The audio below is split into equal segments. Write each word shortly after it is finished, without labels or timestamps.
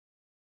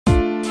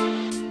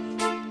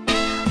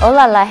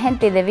Hola la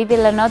gente de Viva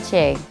la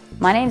Noche.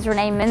 My name's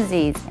RENEA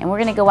MENZIES, and we're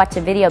gonna go watch a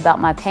video about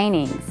my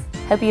paintings.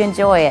 Hope you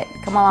enjoy it.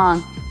 Come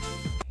along.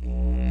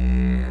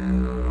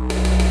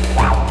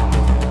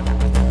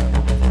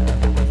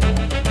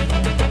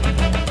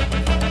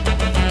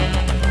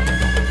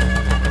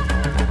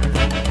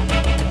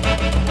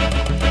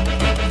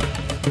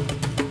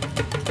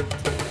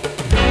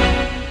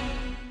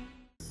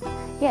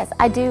 Yes,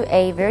 I do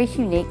a very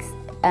unique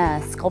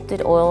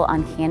sculpted oil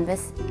on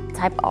canvas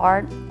type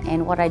art,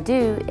 and what I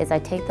do is I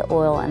take the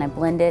oil and I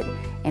blend it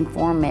and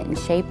form it and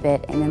shape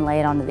it and then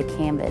lay it onto the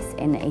canvas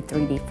in a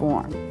 3D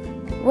form.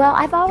 Well,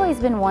 I've always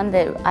been one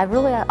that I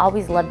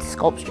always loved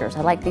sculptures.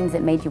 I like things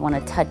that made you want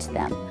to touch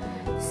them.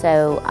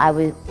 So I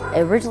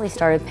originally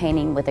started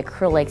painting with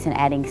acrylics and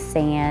adding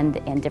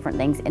sand and different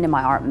things into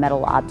my art,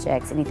 metal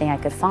objects, anything I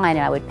could find,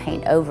 and I would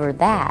paint over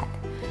that.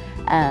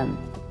 I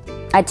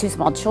had two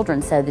small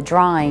children, so the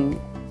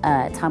drawing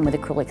time with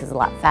acrylics is a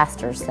lot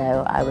faster,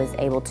 so I was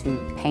able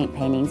to paint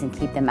paintings and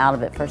keep them out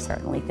of it for a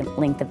certain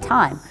length of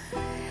time.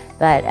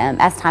 But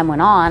as time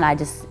went on, I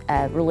just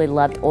really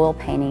loved oil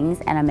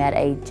paintings, and I met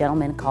a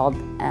gentleman called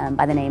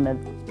by the name of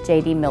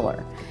J.D.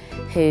 Miller,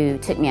 who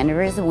took me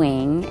under his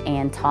wing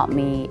and taught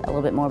me a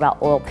little bit more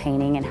about oil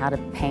painting and how to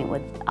paint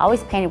with, I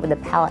always painted with a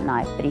palette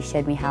knife, but he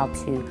showed me how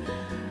to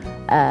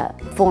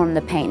form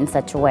the paint in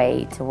such a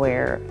way to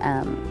where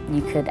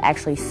you could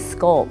actually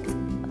sculpt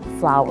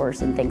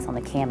flowers and things on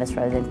the canvas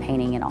rather than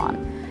painting it on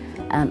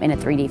in a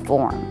 3D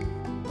form.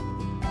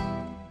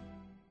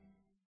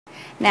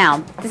 Now,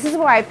 this is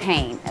where I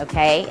paint,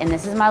 okay? And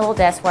this is my little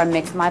desk where I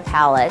mix my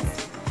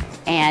palettes.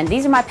 And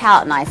these are my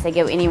palette knives. They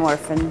go anywhere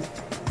from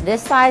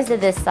this size to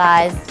this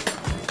size,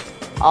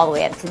 all the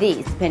way up to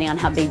these, depending on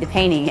how big the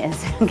painting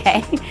is,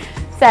 okay?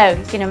 So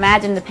you can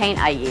imagine the paint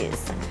I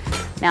use.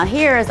 Now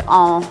here is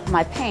all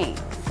my paint,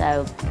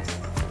 so,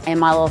 and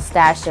my little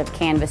stash of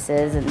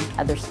canvases and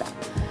other stuff.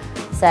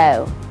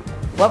 So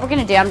what we're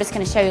gonna do, I'm just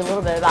gonna show you a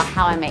little bit about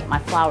how I make my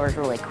flowers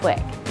really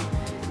quick.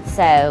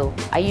 So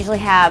I usually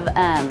have,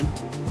 I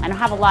don't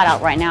have a lot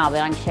out right now, but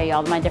I can show you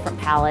all my different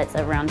palettes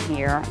around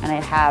here, and I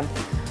have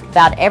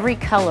about every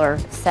color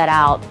set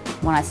out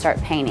when I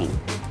start painting.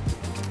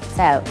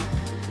 So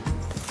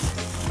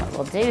what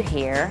we'll do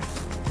here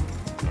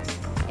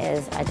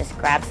is I just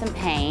grab some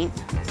paint,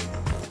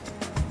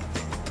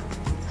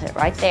 put it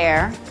right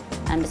there.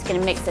 I'm just going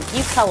to mix a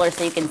few colors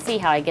so you can see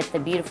how I get the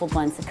beautiful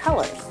blends of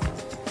colors.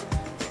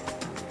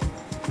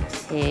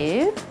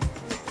 2,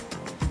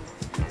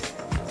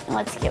 and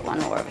let's get one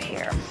more over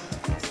here.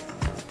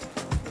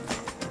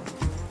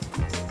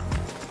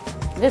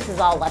 This is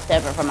all left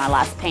over from my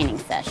last painting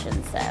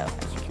session, so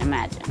as you can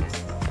imagine.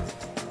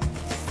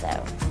 So,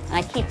 and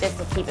I keep this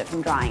to keep it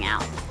from drying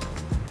out.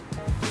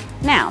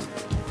 Now,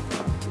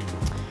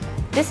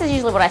 this is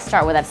usually what I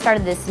start with. I've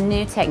started this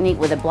new technique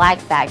with a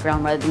black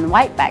background rather than the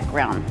white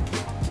background.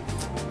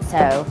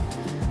 So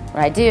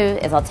what I do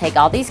is I'll take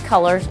all these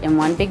colors in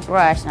one big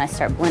brush and I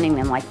start blending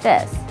them like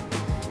this.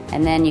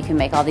 And then you can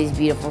make all these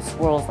beautiful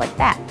swirls like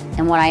that.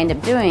 And what I end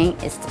up doing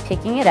is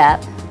picking it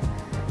up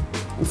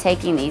and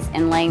taking these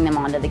and laying them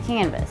onto the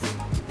canvas.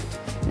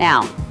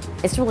 Now,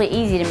 it's really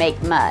easy to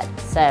make mud.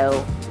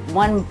 So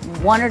one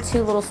or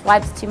two little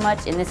swipes too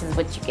much and this is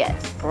what you get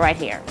right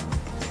here.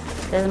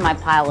 This is my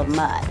pile of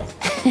mud.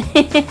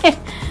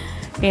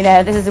 You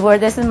know,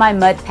 this is my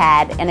mud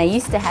pad, and I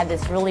used to have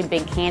this really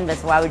big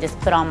canvas where I would just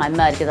put on my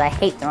mud because I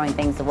hate throwing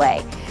things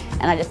away.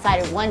 And I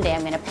decided one day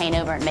I'm going to paint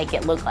over it and make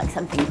it look like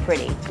something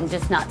pretty and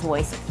just not to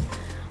waste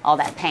all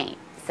that paint.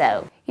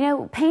 So, you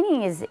know,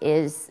 painting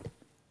is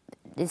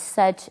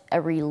such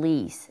a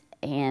release,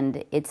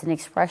 and it's an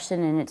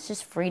expression, and it's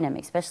just freedom,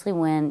 especially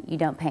when you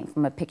don't paint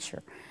from a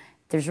picture.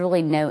 There's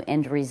really no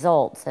end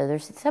result, so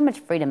there's so much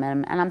freedom in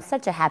them, and I'm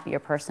such a happier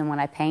person when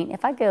I paint.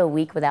 If I go a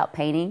week without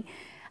painting,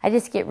 I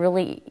just get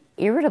really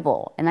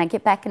irritable, and I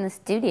get back in the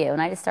studio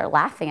and I just start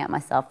laughing at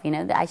myself, you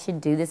know, that I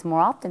should do this more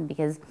often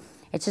because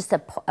it's just a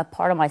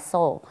part of my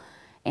soul.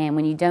 And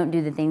when you don't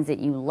do the things that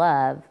you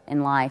love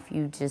in life,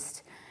 you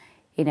just,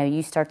 you know,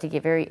 you start to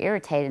get very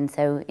irritated. And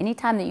so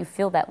anytime that you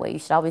feel that way, you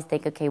should always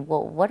think, okay,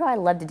 well, what do I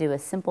love to do? A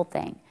simple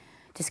thing.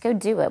 Just go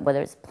do it,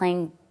 whether it's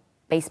playing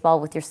baseball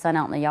with your son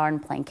out in the yard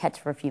and playing catch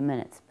for a few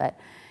minutes. But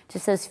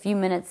just those few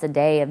minutes a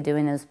day of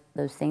doing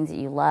those things that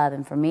you love.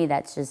 And for me,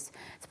 that's just,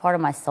 it's part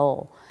of my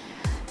soul.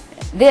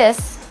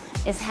 This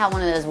is how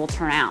one of those will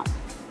turn out.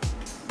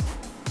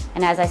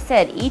 And as I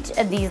said, each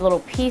of these little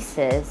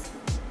pieces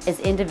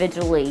is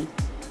individually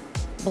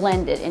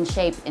blended and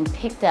shaped and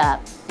picked up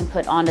and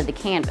put onto the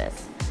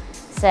canvas.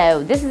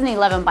 So this is an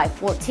 11 by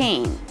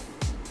 14.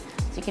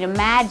 So you can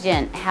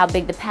imagine how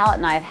big the palette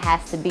knife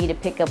has to be to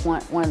pick up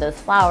one of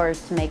those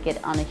flowers to make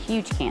it on a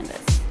huge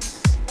canvas.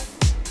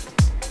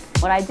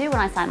 What I do when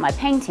I sign my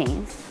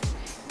paintings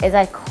is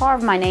I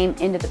carve my name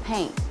into the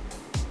paint.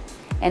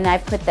 And I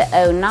put the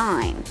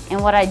 09.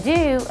 And what I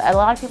do, a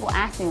lot of people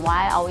ask me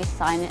why I always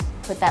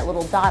put that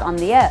little dot on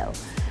the O.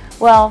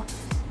 Well,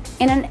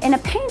 in a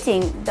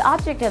painting, the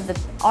object of the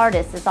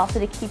artist is also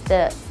to keep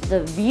the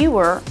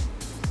viewer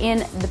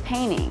in the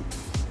painting.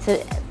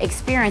 to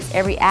experience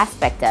every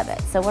aspect of it.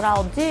 So what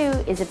I'll do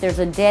is if there's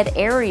a dead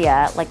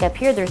area, like up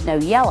here there's no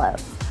yellow.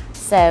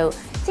 So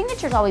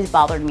signatures always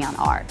bothered me on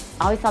art.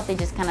 I always thought they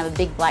just kind of a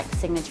big black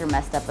signature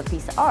messed up a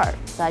piece of art.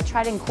 So I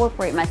try to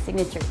incorporate my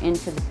signature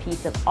into the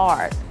piece of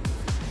art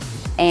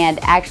and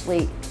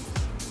actually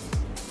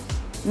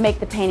make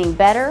the painting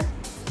better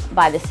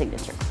by the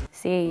signature.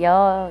 Sí,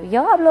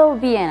 yo hablo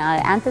bien,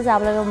 antes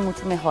hablaba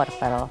mucho mejor,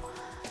 pero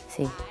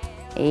sí.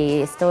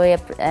 Y estoy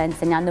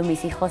enseñando a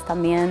mis hijos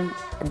también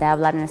de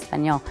hablar en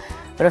español.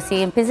 Pero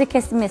si pienso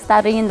que me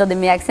está riendo de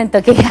mi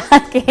acento, que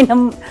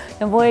no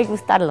voy a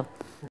gustarlo.